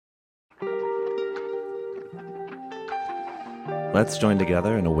Let's join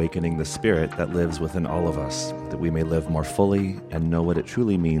together in awakening the spirit that lives within all of us, that we may live more fully and know what it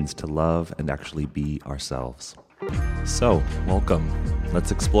truly means to love and actually be ourselves. So, welcome.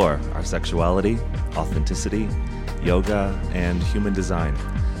 Let's explore our sexuality, authenticity, yoga, and human design,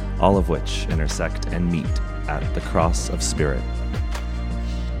 all of which intersect and meet at the Cross of Spirit.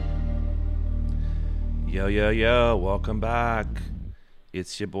 Yo, welcome back.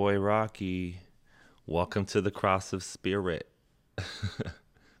 It's your boy Rocky. Welcome to the Cross of Spirit.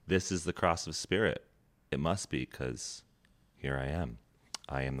 This is the Cross of Spirit. It must be, because here I am.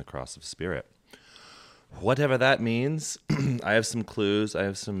 I am the Cross of Spirit. Whatever that means, I have some clues. I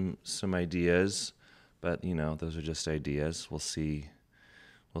have some ideas, but those are just ideas. We'll see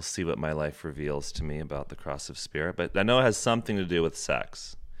what my life reveals to me about the Cross of Spirit. But I know it has something to do with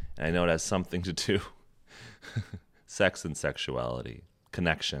sex, and I know it has something to do sex and sexuality,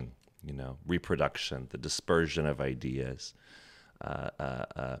 connection, reproduction, the dispersion of ideas.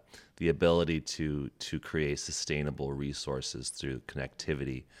 The ability to create sustainable resources through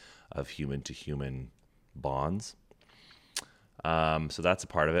connectivity of human-to-human bonds. So that's a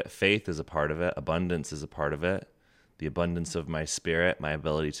part of it. Faith is a part of it. Abundance is a part of it. The abundance of my spirit, my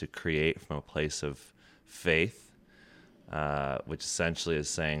ability to create from a place of faith, which essentially is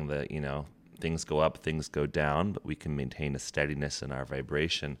saying that, things go up, things go down, but we can maintain a steadiness in our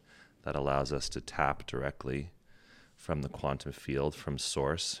vibration that allows us to tap directly from the quantum field, from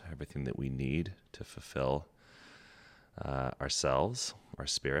source, everything that we need to fulfill ourselves, our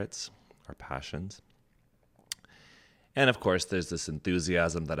spirits, our passions. And of course, there's this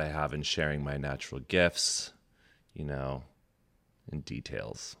enthusiasm that I have in sharing my natural gifts, in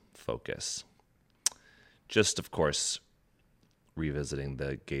details, focus. Just, of course, revisiting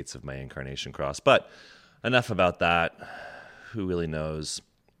the gates of my incarnation cross. But enough about that. Who really knows?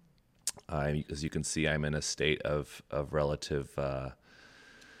 As you can see, I'm in a state of relative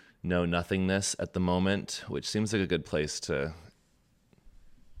know-nothingness at the moment, which seems like a good place to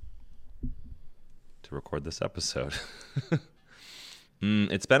record this episode.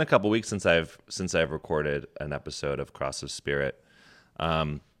 It's been a couple weeks since I've recorded an episode of Cross of Spirit.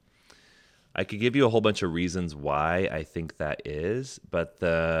 I could give you a whole bunch of reasons why I think that is, but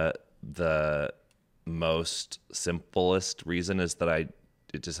the most simplest reason is that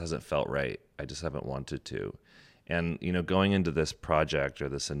it just hasn't felt right. I just haven't wanted to. And, going into this project or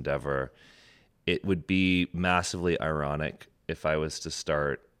this endeavor, it would be massively ironic if I was to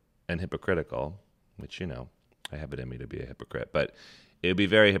start, and hypocritical, which, I have it in me to be a hypocrite, but it would be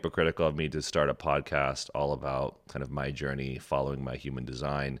very hypocritical of me to start a podcast all about kind of my journey following my human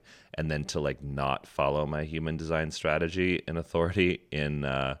design, and then to not follow my human design strategy and authority in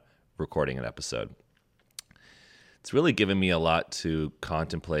recording an episode. It's really given me a lot to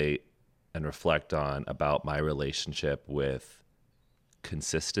contemplate and reflect on about my relationship with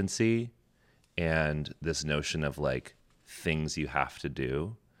consistency and this notion of things you have to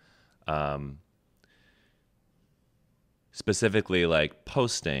do. Specifically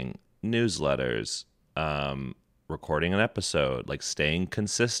posting newsletters, recording an episode, staying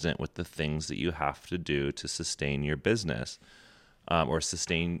consistent with the things that you have to do to sustain your business. Or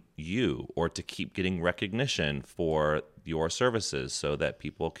sustain you, or to keep getting recognition for your services so that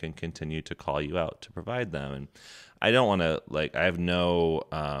people can continue to call you out to provide them. And I don't want to, I have no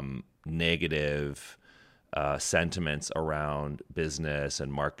negative sentiments around business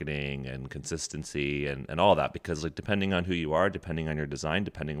and marketing and consistency and all that, because depending on who you are, depending on your design,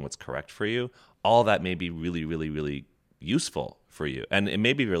 depending on what's correct for you, all that may be really, really, really useful for you. And it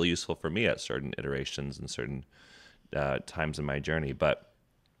may be really useful for me at certain iterations and certain times in my journey. But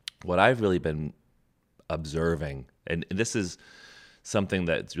what I've really been observing, and this is something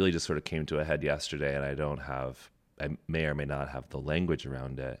that really just sort of came to a head yesterday, and I may or may not have the language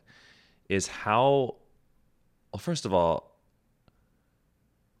around it, is first of all,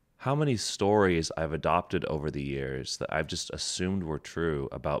 how many stories I've adopted over the years that I've just assumed were true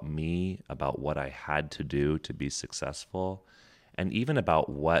about me, about what I had to do to be successful, and even about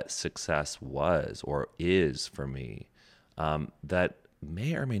what success was or is for me, that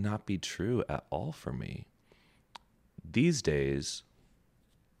may or may not be true at all for me. These days,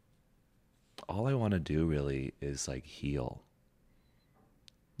 all I want to do really is heal.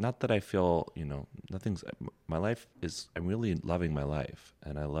 Not that I feel, I'm really loving my life,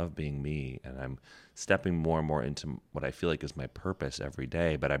 and I love being me, and I'm stepping more and more into what I feel like is my purpose every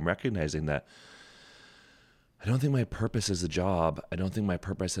day, but I'm recognizing that I don't think my purpose is a job. I don't think my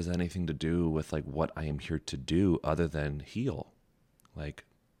purpose has anything to do with what I am here to do other than heal.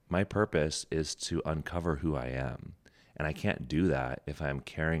 My purpose is to uncover who I am. And I can't do that if I'm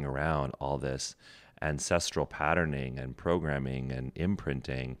carrying around all this ancestral patterning and programming and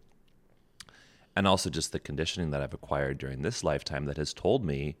imprinting, and also just the conditioning that I've acquired during this lifetime that has told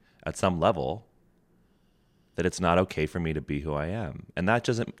me at some level that it's not okay for me to be who I am. And that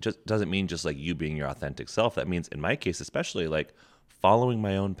doesn't mean just like you being your authentic self. That means, in my case especially, like following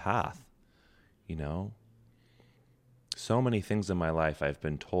my own path. You know, so many things in my life I've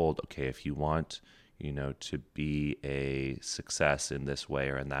been told, okay, if you want, to be a success in this way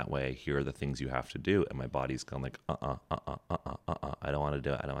or in that way, here are the things you have to do. And my body's going like, I don't want to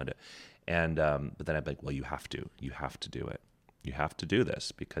do it. I don't want to do it. And, but then I'm like, well, you have to do it. You have to do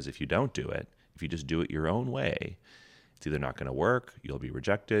this, because if you don't do it, if you just do it your own way, it's either not going to work, you'll be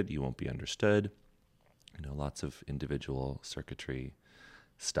rejected, you won't be understood. Lots of individual circuitry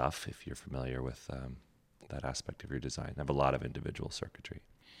stuff, if you're familiar with that aspect of your design. I have a lot of individual circuitry.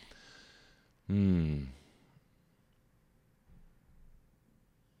 I'm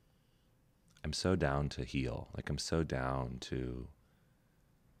so down to heal. Like, I'm so down to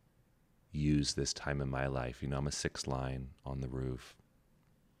use this time in my life. I'm a 6th line on the roof.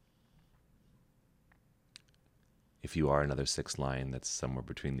 If you are another 6th line that's somewhere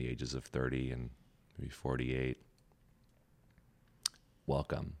between the ages of 30 and maybe 48,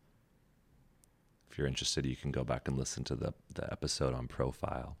 welcome. If you're interested, you can go back and listen to the episode on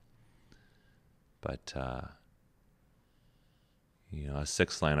profile. But, us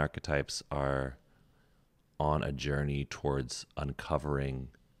 6th line archetypes are on a journey towards uncovering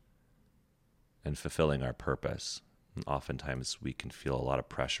and fulfilling our purpose. And oftentimes we can feel a lot of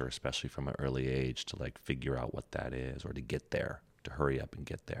pressure, especially from an early age, to like figure out what that is, or to get there, to hurry up and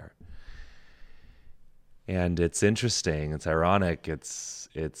get there. And it's interesting, it's ironic,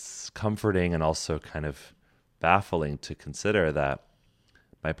 it's comforting and also kind of baffling to consider that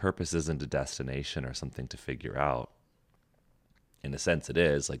my purpose isn't a destination or something to figure out. In a sense it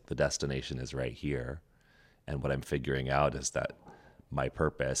is, like the destination is right here. And what I'm figuring out is that my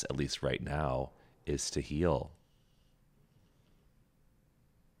purpose, at least right now, is to heal.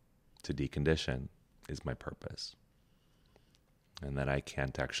 To decondition is my purpose. And that I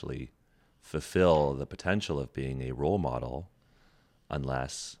can't actually fulfill the potential of being a role model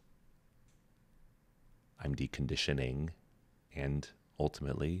unless I'm deconditioning and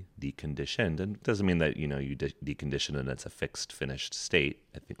ultimately deconditioned. And it doesn't mean that, you decondition and it's a fixed, finished state.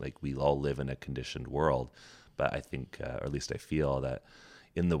 I think like we all live in a conditioned world, but I think, or at least I feel that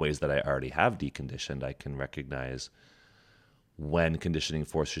in the ways that I already have deconditioned, I can recognize when conditioning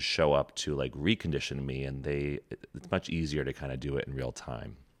forces show up to like recondition me, and it's much easier to kind of do it in real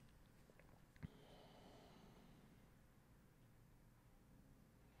time.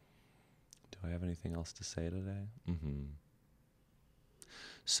 Do I have anything else to say today?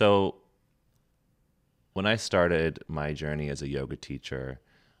 So when I started my journey as a yoga teacher,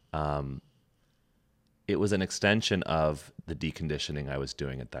 it was an extension of the deconditioning I was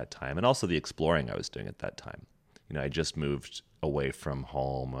doing at that time, and also the exploring I was doing at that time. I just moved away from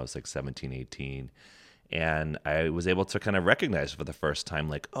home. I was like 17, 18. And I was able to kind of recognize for the first time,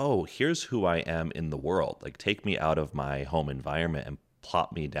 like, oh, here's who I am in the world. Like, take me out of my home environment and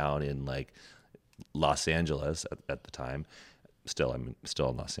plop me down in like Los Angeles at the time. I'm still in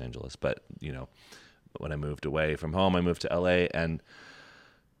Los Angeles, but when I moved away from home, I moved to LA, and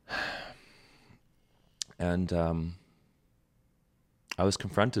I was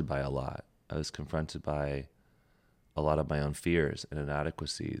confronted by a lot. I was confronted by a lot of my own fears and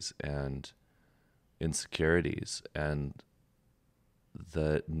inadequacies and insecurities, and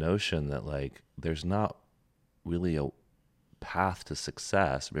the notion that like there's not really a path to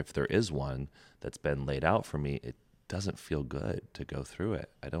success. If there is one that's been laid out for me, it doesn't feel good to go through it.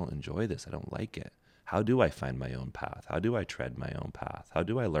 I don't enjoy this. I don't like it. How do I find my own path? How do I tread my own path? How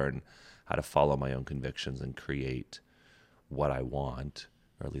do I learn how to follow my own convictions and create what I want,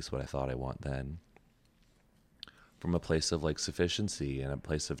 or at least what I thought I want then, from a place of like sufficiency and a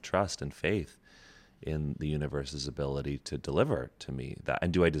place of trust and faith in the universe's ability to deliver to me that?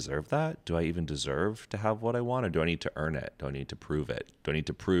 And do I deserve that? Do I even deserve to have what I want, or do I need to earn it? Do I need to prove it? Do I need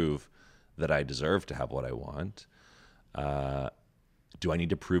to prove that I deserve to have what I want? Do I need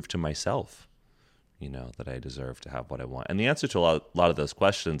to prove to myself, that I deserve to have what I want? And the answer to a lot of those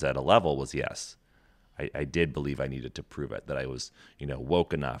questions at a level was yes. I did believe I needed to prove it, that I was,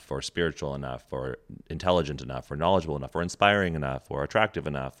 woke enough, or spiritual enough, or intelligent enough, or knowledgeable enough, or inspiring enough, or attractive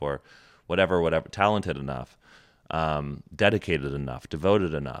enough, or whatever, talented enough, dedicated enough,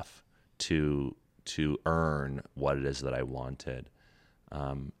 devoted enough to earn what it is that I wanted.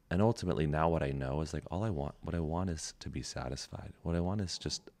 And ultimately now what I know is like what I want is to be satisfied. What I want is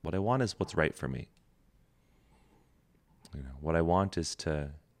what's right for me. What I want is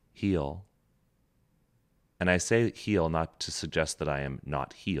to heal And I say heal not to suggest that I am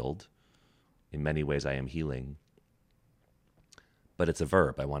not healed. In many ways, I am healing. But it's a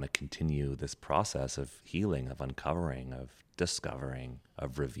verb. I want to continue this process of healing, of uncovering, of discovering,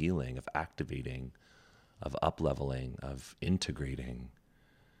 of revealing, of activating, of up-leveling, of integrating.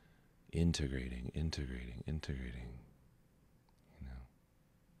 Integrating. You know.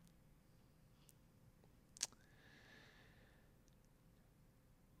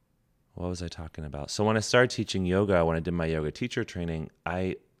 What was I talking about? So when I started teaching yoga, when I did my yoga teacher training,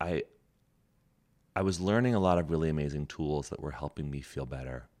 I was learning a lot of really amazing tools that were helping me feel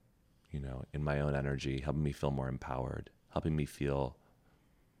better, in my own energy, helping me feel more empowered, helping me feel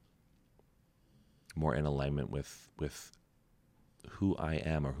more in alignment with who I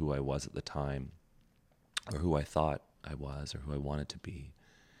am or who I was at the time, or who I thought I was or who I wanted to be.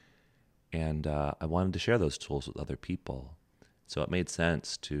 And I wanted to share those tools with other people. So it made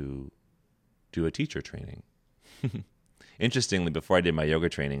sense to do a teacher training. Interestingly, before I did my yoga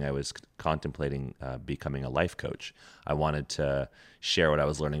training, I was contemplating becoming a life coach. I wanted to share what I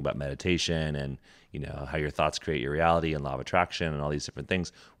was learning about meditation and, how your thoughts create your reality and law of attraction and all these different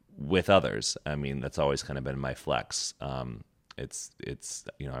things with others. I mean, that's always kind of been my flex. It's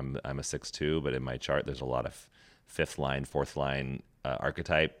I'm a 6'2", but in my chart, there's a lot of fifth line, fourth line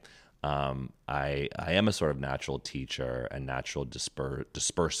archetype. I am a sort of natural teacher and natural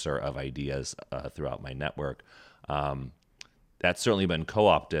disperser of ideas throughout my network. That's certainly been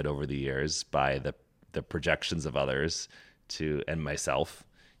co-opted over the years by the projections of others and myself,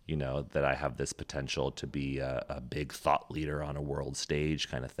 that I have this potential to be a big thought leader on a world stage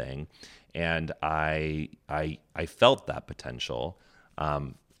kind of thing. And I felt that potential,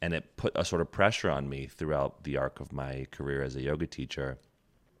 and it put a sort of pressure on me throughout the arc of my career as a yoga teacher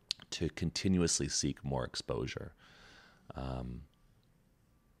to continuously seek more exposure. I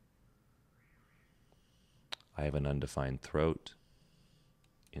have an undefined throat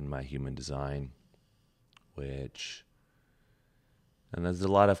in my human design, and there's a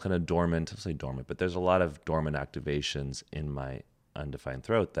lot of kind of dormant, I'll say dormant, but there's a lot of dormant activations in my undefined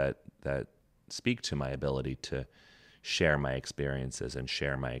throat that speak to my ability to share my experiences and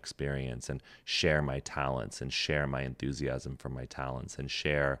share my experience and share my talents and share my enthusiasm for my talents and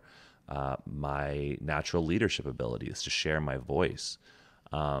share my natural leadership abilities, to share my voice.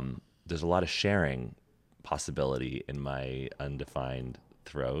 There's a lot of sharing possibility in my undefined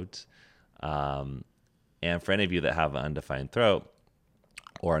throat. And for any of you that have an undefined throat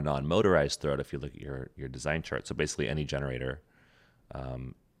or a non-motorized throat, if you look at your design chart, so basically any generator,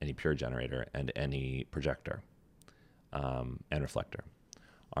 any pure generator and any projector and reflector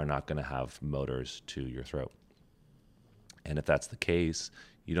are not going to have motors to your throat. And if that's the case,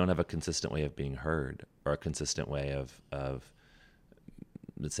 you don't have a consistent way of being heard or a consistent way of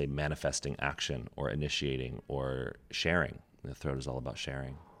let's say, manifesting action or initiating or sharing. The throat is all about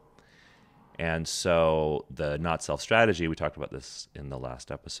sharing. And so the not self strategy, we talked about this in the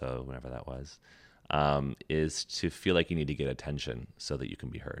last episode, whenever that was, is to feel like you need to get attention so that you can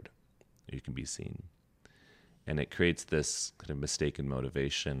be heard, you can be seen. And it creates this kind of mistaken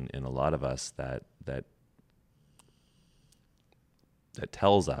motivation in a lot of us that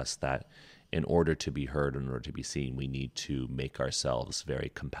tells us that in order to be heard, in order to be seen, we need to make ourselves very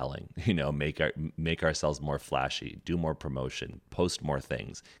compelling, make ourselves more flashy, do more promotion, post more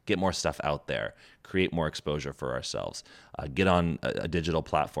things, get more stuff out there, create more exposure for ourselves, get on a digital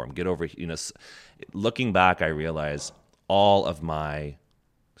platform, get over, looking back, I realize all of my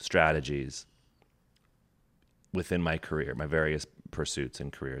strategies within my career, my various pursuits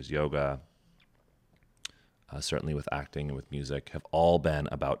and careers, yoga, certainly with acting and with music, have all been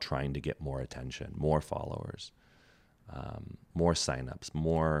about trying to get more attention, more followers, more signups,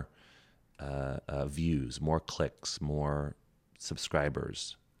 more views, more clicks, more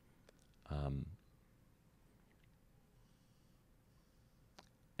subscribers. And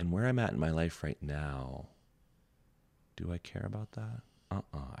where I'm at in my life right now, do I care about that?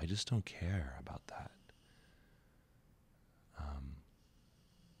 I just don't care about that.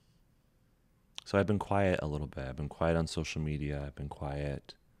 So I've been quiet a little bit. I've been quiet on social media. I've been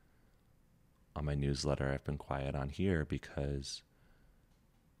quiet on my newsletter. I've been quiet on here because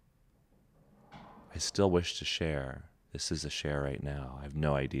I still wish to share. This is a share right now. I have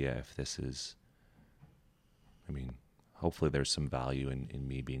no idea if this is, hopefully there's some value in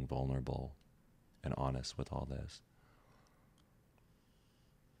me being vulnerable and honest with all this.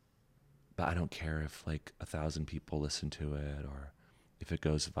 But I don't care if 1,000 people listen to it, or if it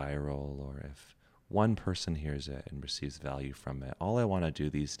goes viral, or if one person hears it and receives value from it. All I want to do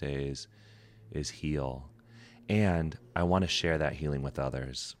these days is heal. And I want to share that healing with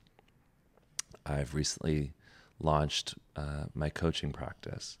others. I've recently launched my coaching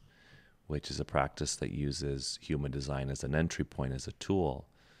practice, which is a practice that uses human design as an entry point, as a tool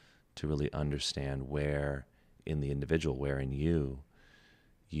to really understand where in the individual, where in you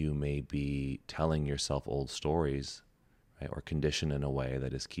may be telling yourself old stories, right, or conditioned in a way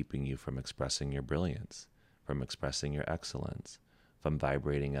that is keeping you from expressing your brilliance, from expressing your excellence, from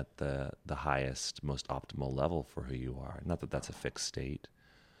vibrating at the highest, most optimal level for who you are. Not that that's a fixed state,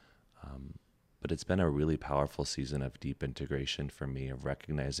 but it's been a really powerful season of deep integration for me, of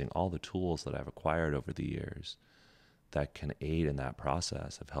recognizing all the tools that I've acquired over the years that can aid in that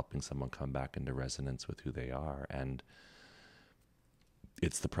process of helping someone come back into resonance with who they are. And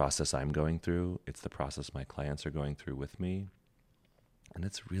it's the process I'm going through. It's the process my clients are going through with me. And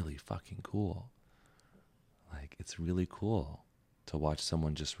it's really fucking cool. Like, it's really cool to watch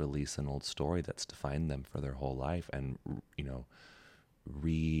someone just release an old story that's defined them for their whole life and,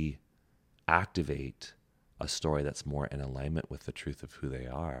 reactivate a story that's more in alignment with the truth of who they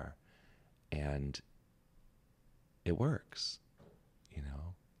are. And it works,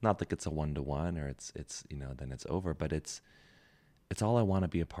 not like it's a one-to-one or it's then it's over, but it's all I want to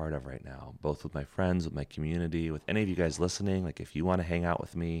be a part of right now, both with my friends, with my community, with any of you guys listening. Like, if you want to hang out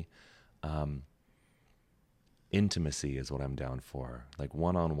with me, intimacy is what I'm down for. Like,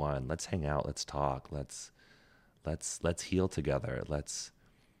 one-on-one, let's hang out, let's talk, let's heal together. Let's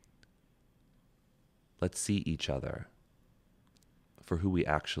see each other for who we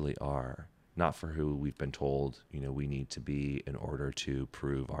actually are, not for who we've been told, we need to be in order to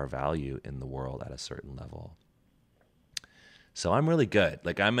prove our value in the world at a certain level. So I'm really good.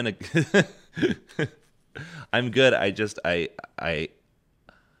 Like, I'm good.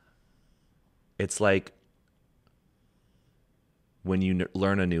 It's like when you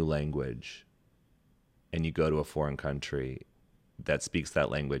learn a new language and you go to a foreign country that speaks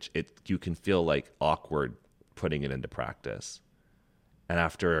that language, you can feel like awkward putting it into practice. And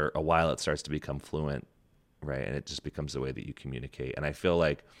after a while, it starts to become fluent, right? And it just becomes the way that you communicate. And I feel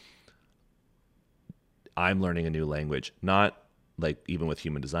like I'm learning a new language, not like even with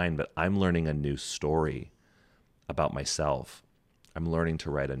human design, but I'm learning a new story about myself. I'm learning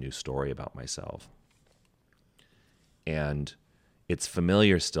to write a new story about myself. And it's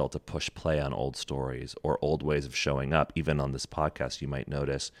familiar still to push play on old stories or old ways of showing up. Even on this podcast, you might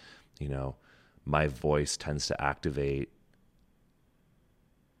notice, my voice tends to activate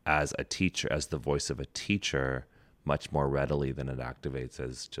as a teacher, as the voice of a teacher, much more readily than it activates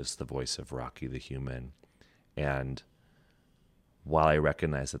as just the voice of Rocky the human. And while I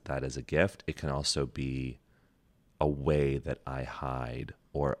recognize that that is a gift, it can also be a way that I hide,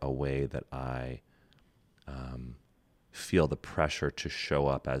 or a way that I feel the pressure to show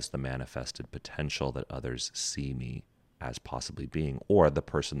up as the manifested potential that others see me as possibly being, or the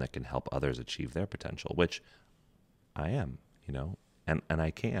person that can help others achieve their potential, which I am, and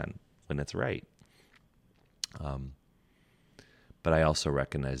I can when it's right. But I also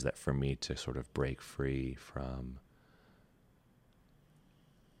recognize that for me to sort of break free from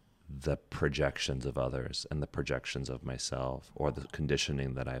the projections of others and the projections of myself, or the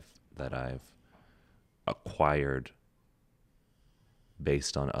conditioning that I've acquired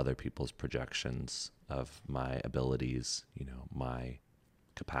based on other people's projections of my abilities, my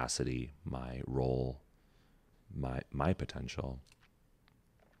capacity, my role, my potential.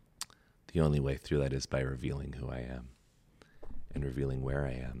 The only way through that is by revealing who I am and revealing where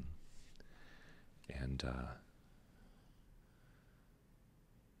I am, and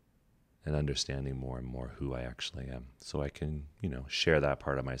understanding more and more who I actually am, so I can, share that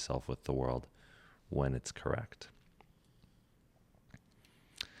part of myself with the world when it's correct.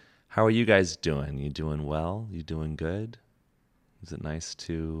 How are you guys doing? You doing well? You doing good? Is it nice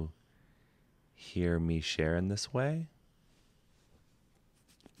to hear me share in this way?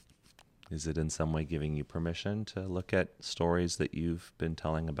 Is it in some way giving you permission to look at stories that you've been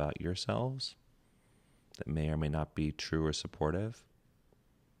telling about yourselves that may or may not be true or supportive?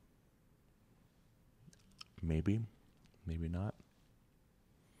 Maybe, maybe not.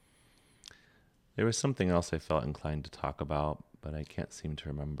 There was something else I felt inclined to talk about, but I can't seem to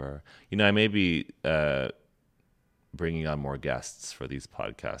remember. I may be bringing on more guests for these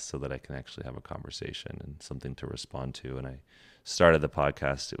podcasts so that I can actually have a conversation and something to respond to. And I started the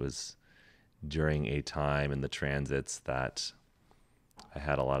podcast, it was during a time in the transits that I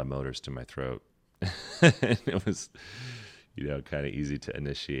had a lot of motors to my throat. It was, kind of easy to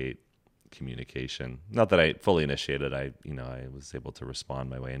initiate communication. Not that I fully initiated, I was able to respond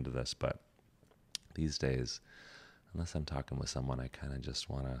my way into this, but these days, unless I'm talking with someone, I kind of just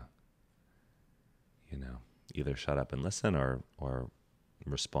want to, either shut up and listen or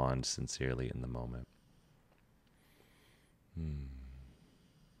respond sincerely in the moment.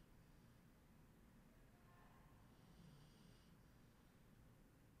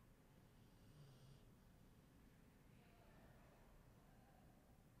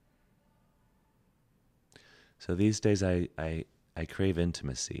 So these days I crave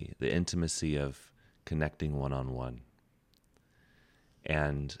intimacy, the intimacy of connecting one-on-one.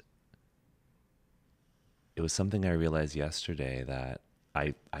 And it was something I realized yesterday, that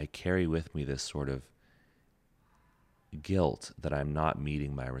I carry with me this sort of guilt that I'm not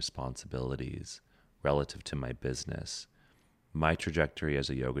meeting my responsibilities relative to my business. My trajectory as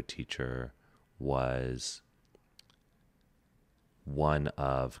a yoga teacher was one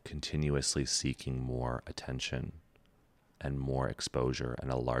of continuously seeking more attention and more exposure and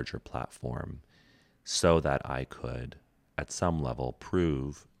a larger platform, so that I could, at some level,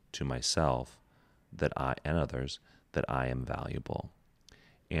 prove to myself that I and others that I am valuable.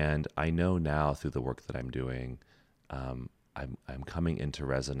 And I know now through the work that I'm doing, I'm coming into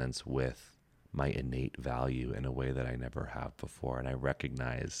resonance with my innate value in a way that I never have before, and I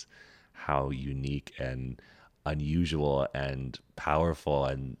recognize how unique and unusual and powerful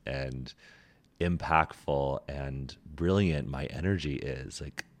and impactful and brilliant my energy is.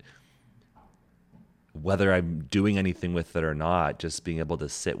 Like, whether I'm doing anything with it or not, just being able to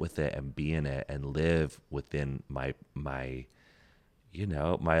sit with it and be in it and live within my my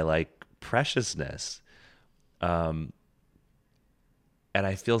like preciousness. And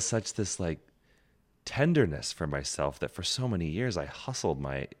I feel such this like tenderness for myself that for so many years I hustled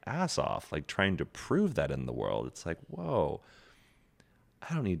my ass off, like trying to prove that in the world. It's like, whoa,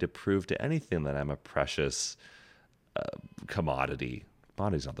 I don't need to prove to anything that I'm a precious commodity.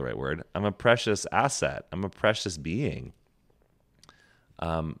 Commodity's not the right word. I'm a precious asset. I'm a precious being.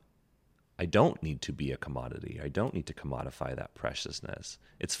 I don't need to be a commodity. I don't need to commodify that preciousness.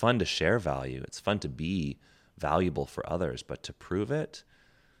 It's fun to share value. It's fun to be valuable for others, but to prove it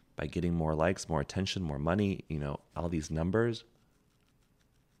by getting more likes, more attention, more money, all these numbers,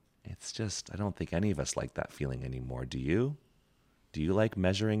 it's just, I don't think any of us like that feeling anymore. Do you? Do you like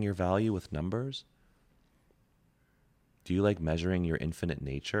measuring your value with numbers? Do you like measuring your infinite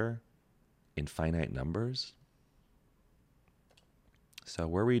nature in finite numbers? So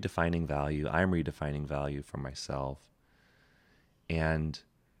we're redefining value. I'm redefining value for myself. And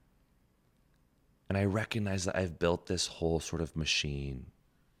I recognize that I've built this whole sort of machine,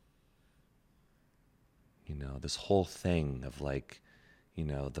 this whole thing of like,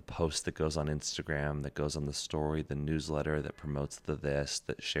 the post that goes on Instagram, that goes on the story, the newsletter that promotes the this,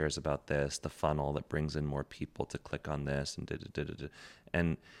 that shares about this, the funnel that brings in more people to click on this, and da.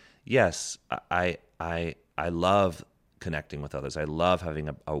 And yes, I love connecting with others. I love having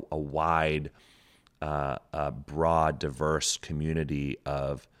a wide, broad, diverse community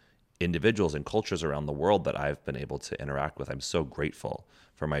of individuals and cultures around the world that I've been able to interact with. I'm so grateful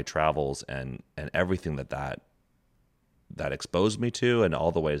for my travels and everything that exposed me to, and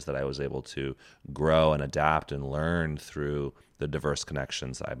all the ways that I was able to grow and adapt and learn through the diverse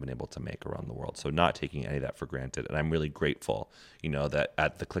connections that I've been able to make around the world. So not taking any of that for granted. And I'm really grateful, that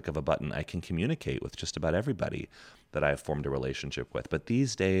at the click of a button, I can communicate with just about everybody that I've formed a relationship with. But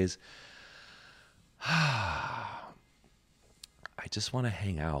these days, I just want to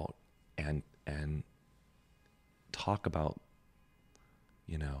hang out and talk about,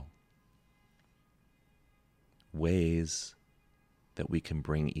 ways that we can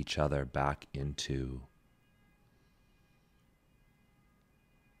bring each other back into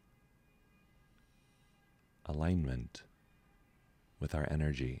alignment with our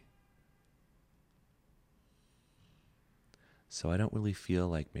energy. So I don't really feel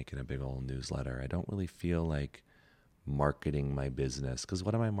like making a big old newsletter. I don't really feel like marketing my business, because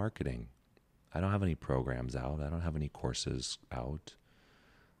what am I marketing? I don't have any programs out. I don't have any courses out.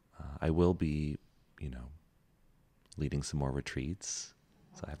 I will be, leading some more retreats.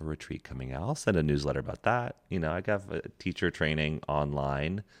 So I have a retreat coming out. I'll send a newsletter about that. I got a teacher training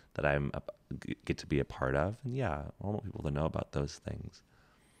online that I'm get to be a part of. And yeah, I want people to know about those things.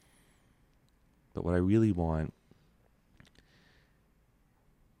 But what I really want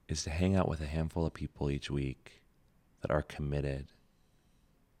is to hang out with a handful of people each week that are committed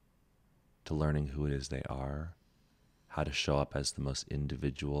to learning who it is they are, how to show up as the most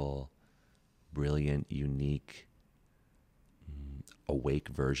individual, brilliant, unique, awake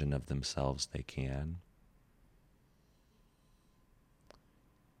version of themselves they can,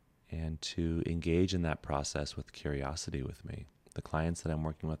 and to engage in that process with curiosity with me. The clients that I'm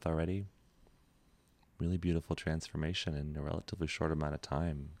working with already, really beautiful transformation in a relatively short amount of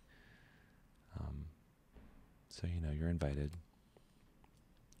time. So, you're invited.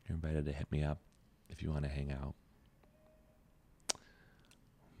 You're invited to hit me up if you want to hang out.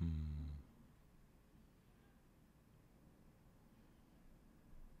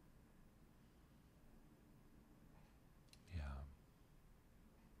 Yeah.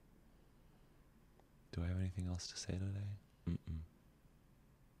 Do I have anything else to say today? Mm-mm.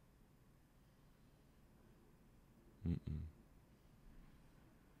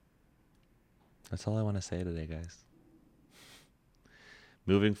 That's all I want to say today, guys.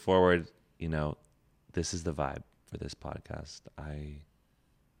 Moving forward, this is the vibe for this podcast.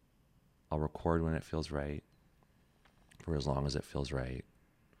 I'll record when it feels right, for as long as it feels right.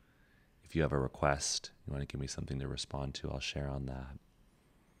 If you have a request, you want to give me something to respond to, I'll share on that.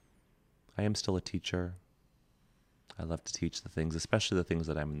 I am still a teacher. I love to teach the things, especially the things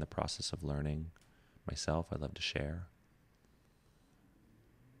that I'm in the process of learning myself. I love to share.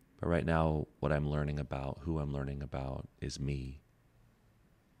 But right now, what I'm learning about, who I'm learning about, is me.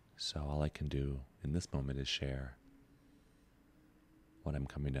 So all I can do in this moment is share what I'm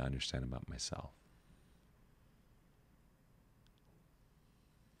coming to understand about myself.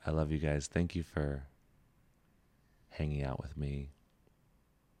 I love you guys. Thank you for hanging out with me.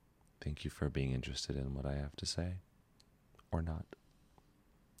 Thank you for being interested in what I have to say, or not.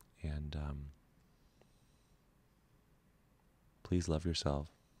 And please love yourself.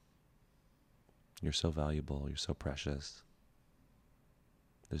 You're so valuable. You're so precious.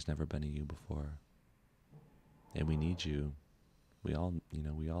 There's never been a you before. And we need you. We all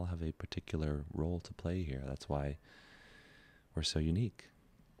have a particular role to play here. That's why we're so unique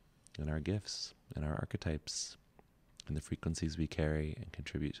in our gifts and our archetypes and the frequencies we carry and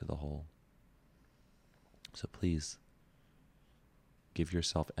contribute to the whole. So please give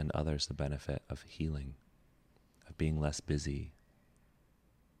yourself and others the benefit of healing, of being less busy.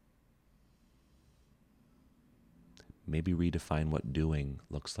 Maybe redefine what doing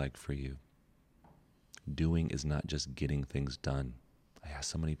looks like for you. Doing is not just getting things done. I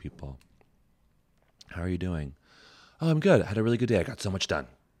ask so many people, how are you doing? Oh, I'm good. I had a really good day. I got so much done.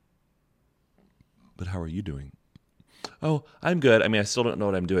 But how are you doing? Oh, I'm good. I mean, I still don't know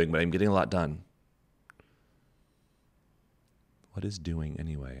what I'm doing, but I'm getting a lot done. What is doing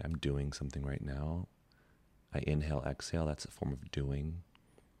anyway? I'm doing something right now. I inhale, exhale. That's a form of doing.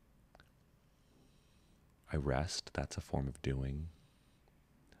 I rest. That's a form of doing.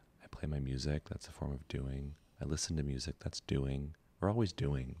 I play my music. That's a form of doing. I listen to music. That's doing. We're always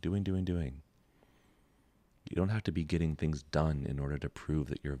doing. Doing. You don't have to be getting things done in order to prove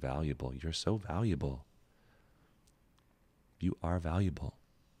that you're valuable. You're so valuable. You are valuable.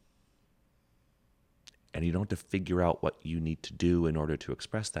 And you don't have to figure out what you need to do in order to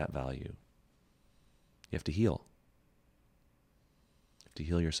express that value. You have to heal. You have to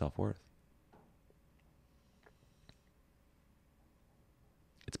heal your self-worth.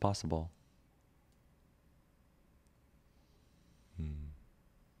 It's possible.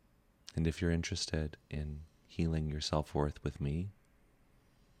 And if you're interested in healing your self-worth with me,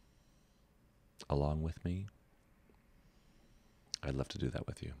 along with me, I'd love to do that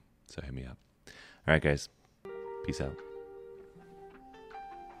with you. So hit me up. All right, guys. Peace out.